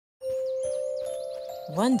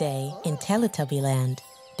One day in Teletubbyland,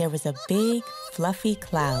 there was a big, fluffy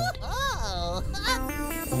cloud.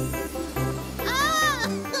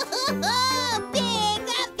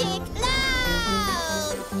 Big cloud!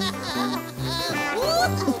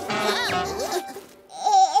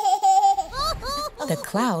 The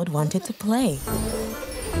cloud wanted to play.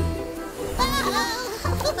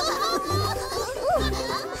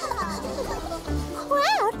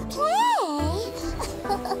 Cloud, play!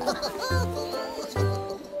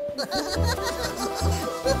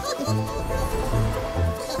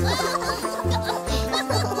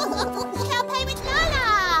 Come play with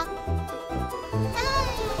Laa-Laa!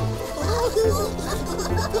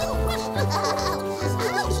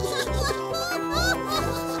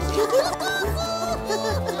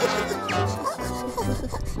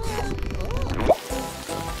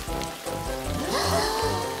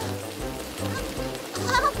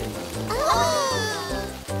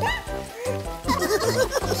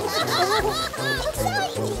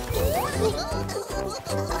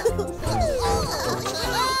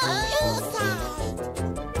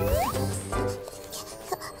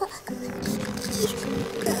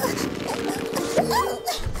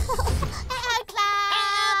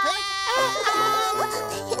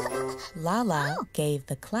 Laa-Laa gave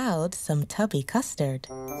the cloud some tubby custard.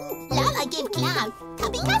 Laa-Laa gave Cloud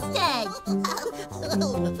tubby custard.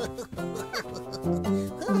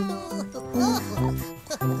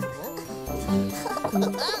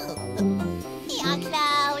 Here,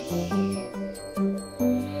 Cloud.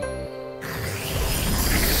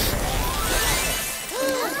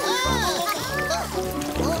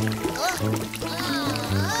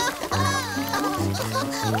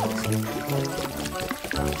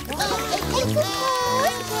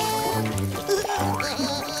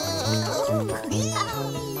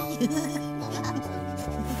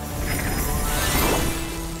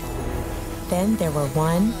 Then there were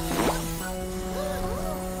 1,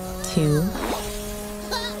 2,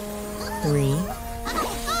 3,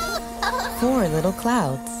 4 little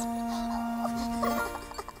clouds.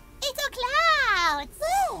 Eagle clouds!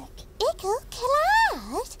 Look! Eagle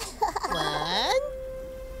cloud! 1,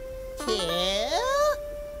 2,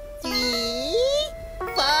 3, 4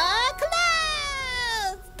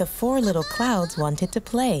 clouds! The 4 little clouds wanted to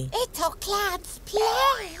play. Little clouds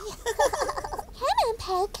play!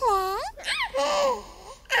 Come on, play, Cloud!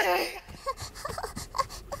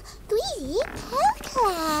 Greedy, play,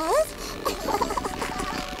 Cloud!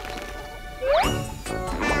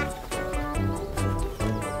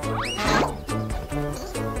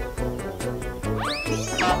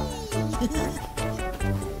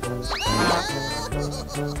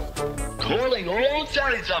 Calling all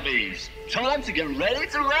Teletubbies. Time to get ready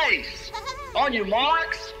to race. On your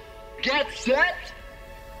marks, get set,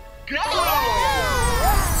 go!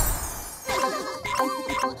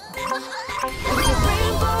 It's a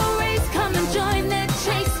rainbow race, come and join the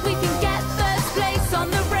chase. We can get first place on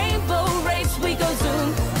the rainbow race. We go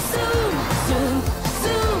zoom, zoom, zoom,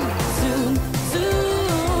 zoom, zoom,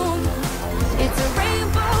 zoom. It's a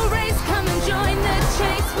rainbow race, come and join the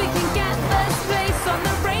chase. We can get first place on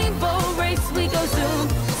the rainbow race. We go zoom,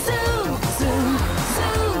 zoom, zoom,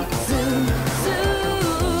 zoom, zoom,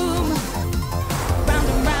 zoom. Round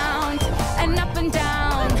and round and up and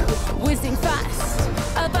down, whizzing fast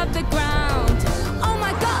above the ground. Oh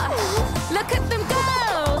my gosh, look at them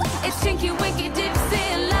go! It's Tinky Winky, Dipsy,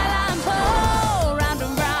 and Laa-Laa and Po.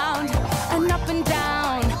 Round and up and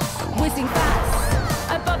down, whizzing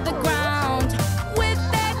fast above the ground, with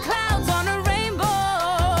their clouds on a rainbow.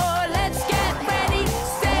 Let's get ready,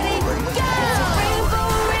 steady, go! It's a rainbow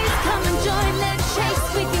race, come and join the chase.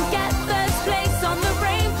 We can get first place on the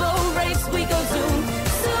rainbow race. We go zoom,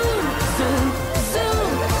 zoom, zoom,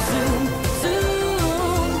 zoom, zoom,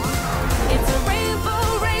 zoom. It's a rainbow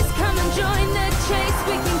race, come and join the chase.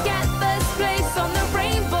 We can get first place on the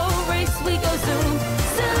rainbow race. We go zoom,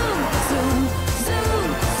 zoom, zoom, zoom,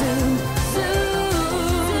 zoom, zoom,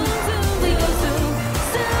 zoom. We go zoom,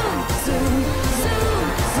 zoom, zoom, zoom,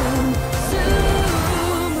 zoom,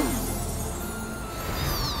 zoom.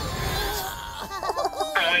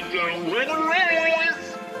 And the winner is...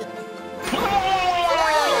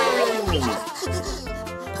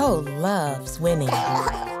 Po loves winning. Po,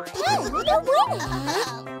 the winner!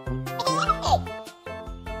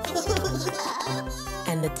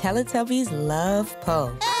 And the Teletubbies love Po.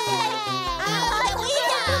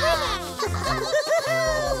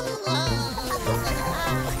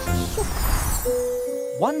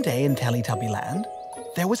 One day in Teletubbyland,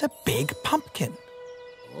 there was a big pumpkin.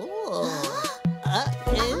 Big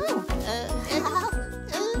pumpkin!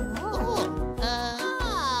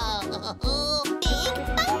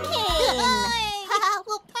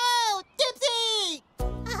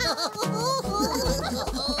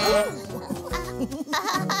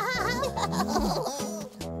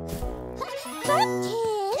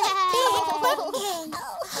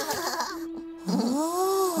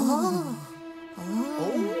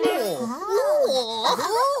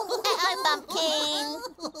 Pumpkin.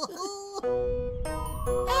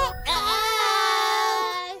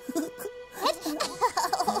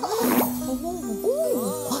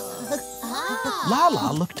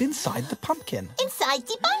 Laa-Laa looked inside the pumpkin. Inside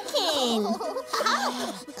the pumpkin.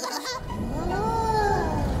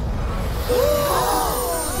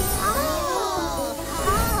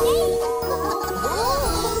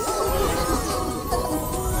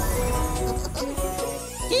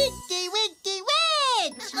 Tinky Winky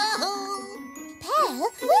Witch! Pearl,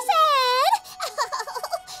 wizard!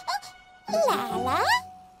 Laa-Laa?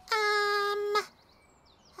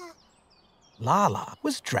 Laa-Laa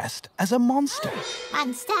was dressed as a monster.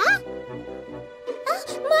 Monster?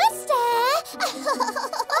 Monster!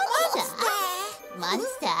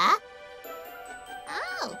 Monster?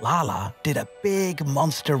 Oh. Laa-Laa did a big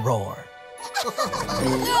monster roar.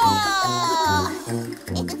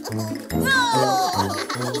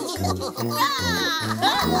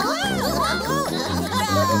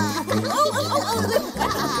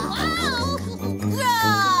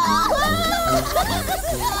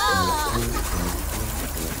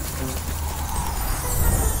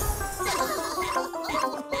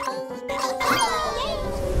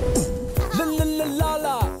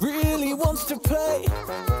 Laa-Laa really wants to play.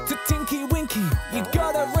 To Tinky Winky, you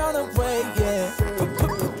gotta run away, yeah.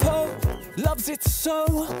 Po loves it so.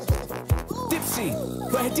 Dipsy,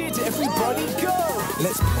 where did everybody go?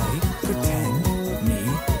 Let's play pretend, me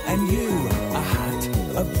and you. A hat,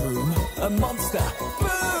 a broom, a monster,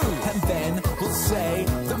 boom! And then we'll say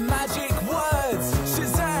the magic words.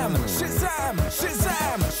 Shazam, Shazam,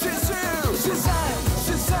 Shazam, Shazoo! Shazam,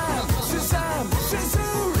 Shazam, Shazam,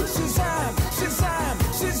 Shazoo! Shazam, Shazam,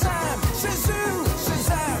 Shazam, Shazoo!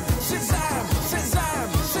 Shazam, Shazam, Shazam,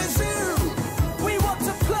 Shazoo! We want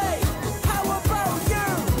to play, how about you?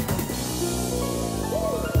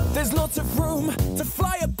 There's lots of room to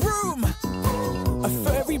fly a broom. A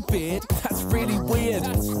furry beard, that's really weird.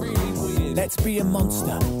 Let's be a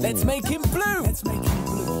monster, let's make him blue.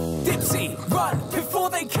 Dipsy, run before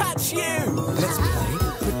they catch you. Let's play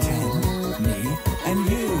pretend, me and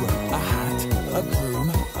you. A hat, a broom,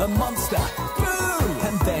 a monster, boo!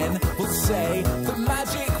 And then we'll say the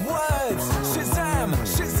magic words. Shazam,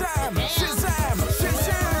 Shazam, Shazam,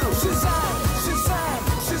 Shazoo! Shazam, Shazam,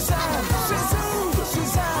 Shazam, Shazoo!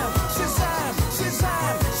 Shazam, Shazam,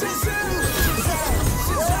 Shazam, Shazoo! Shazam,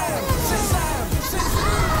 Shazam, Shazam,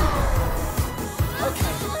 Shazoo!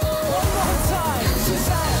 Okay, one more time.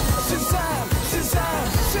 Shazam, Shazam, Shazam,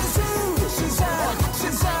 Shazoo! Shazam,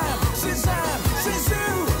 Shazam, Shazam,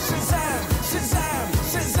 Shazoo! Shazam, Shazam,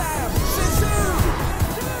 Shazam, Shazoo!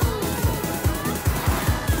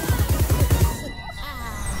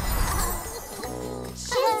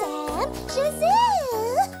 Shazam! Shazoo!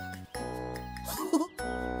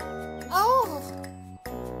 Oh!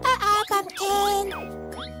 Pumpkin!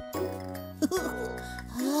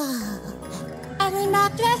 Any more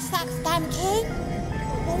dress-ups, Pumpkin?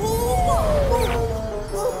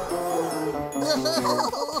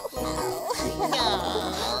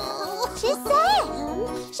 Shazam!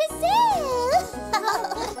 Shazam!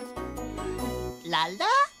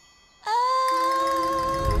 Laa-Laa?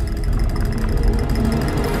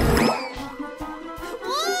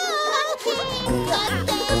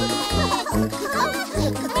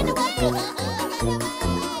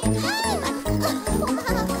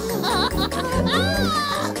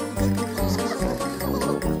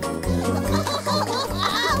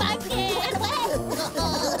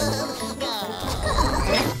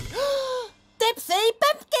 Dipsy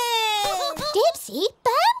Pumpkin! Dipsy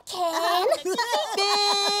Pumpkin!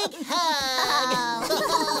 Big hug!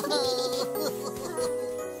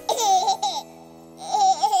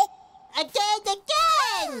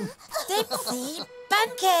 Again! Dipsy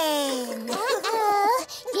Pumpkin!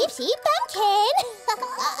 Dipsy Pumpkin!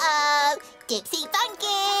 Dipsy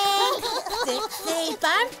Pumpkin! Dipsy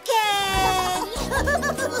Pumpkin!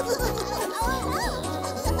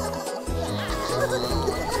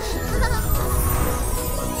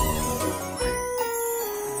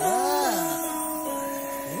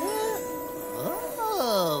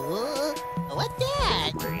 Oh, what's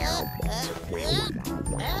that?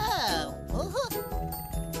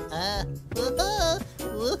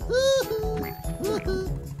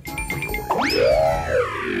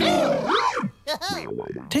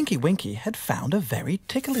 Tinky Winky had found a very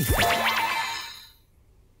tickly thing.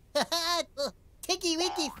 Tinky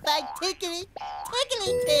Winky find tickly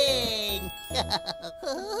thing.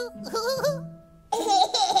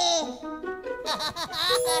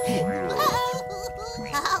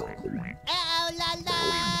 Oh,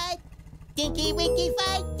 Laa-Laa! Tinky Winky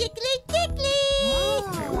fight Tickly Tickly!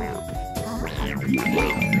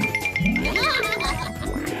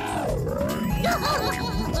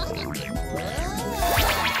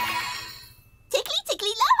 Tickly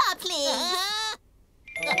Tickly Laa-Laa, please.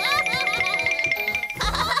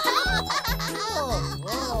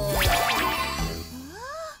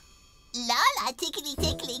 Laa-Laa, Tickly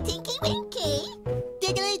Tickly, Tinky Winky.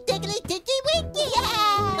 Tickly Tickly Tinky Winky!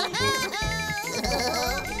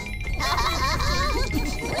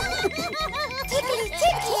 Tickly Tickly,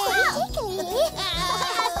 Tickly.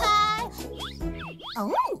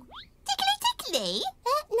 Oh, Tickly Tickly?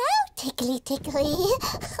 No, Tickly Tickly.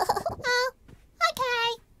 Oh, okay.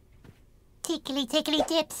 Tickly Tickly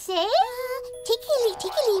Dipsy? Tickly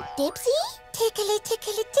Tickly Dipsy? Tickly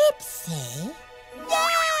Tickly Dipsy?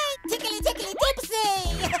 Yay! Tickly Tickly Dipsy!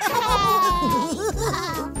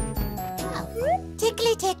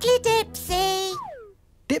 Tickly Tickly Dipsy!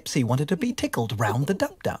 Dipsy wanted to be tickled round the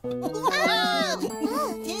dub-dub. Tickly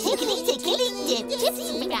Tickly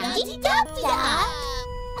Dipsy roundy dub dub.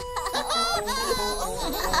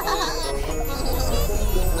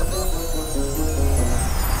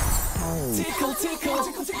 Tickle, tickle,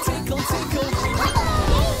 tickle, tickle.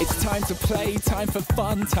 It's time to play, time for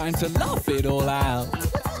fun, time to laugh it all out.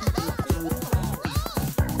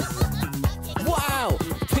 Wow!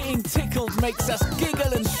 Being tickled makes us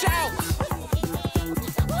giggle and shout.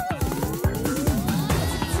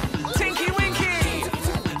 Tinky Winky!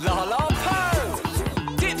 Laa-Laa and Po!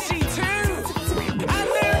 Dipsy too! And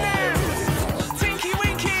Noo Noo! Tinky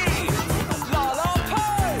Winky! Laa-Laa and Po!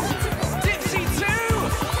 Dipsy too!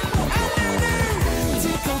 And Noo Noo!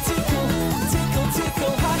 Tickle, tickle, tickle,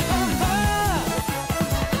 tickle, ha ha ha!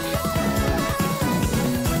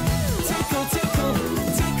 Tickle, tickle,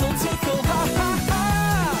 tickle, tickle, ha ha ha!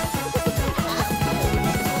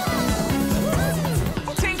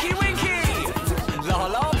 Tinky Winky!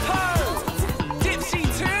 Laa-Laa and Po! Dipsy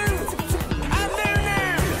too! And Noo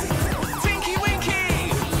Noo! Tinky Winky!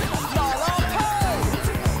 Laa-Laa and Po!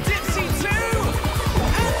 Dipsy too!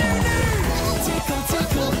 And Noo Noo! Tickle,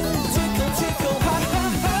 tickle, tickle, tickle, ha ha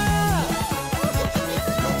ha!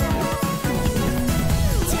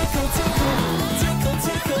 Tickle, tickle, tickle,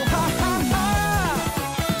 tickle, ha ha ha!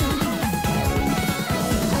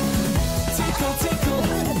 Tickle, tickle,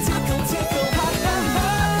 tickle, tickle, ha ha ha!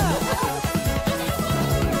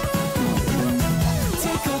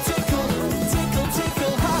 Tickle, tickle, tickle,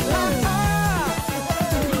 tickle, ha ha ha!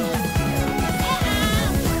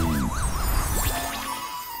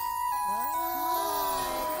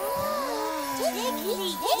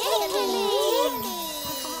 Tickly Tickly.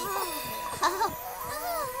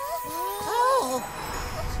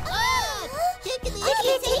 Tickly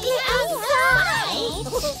Tickly Tickly outside.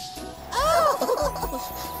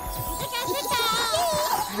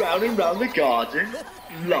 Round and round the garden,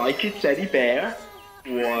 like a teddy bear.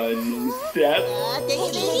 1 step,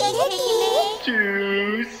 Tickly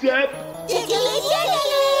 2 step. Tickly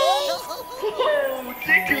Oh,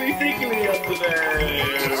 tickly, tickly under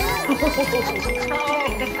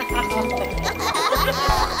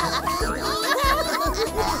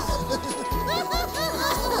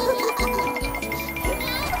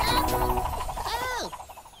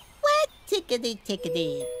What tickety tickety?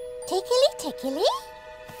 Tickly Tickly?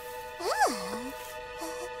 Oh.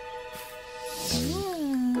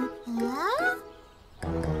 Huh?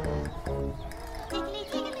 Tickly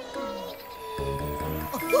Tickly.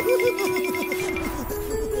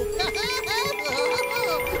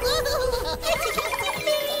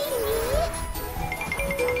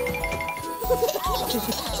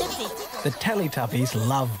 The Teletubbies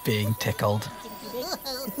love being tickled.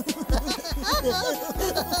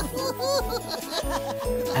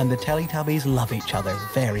 And the Teletubbies love each other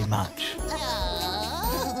very much.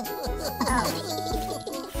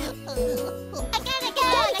 I gotta go.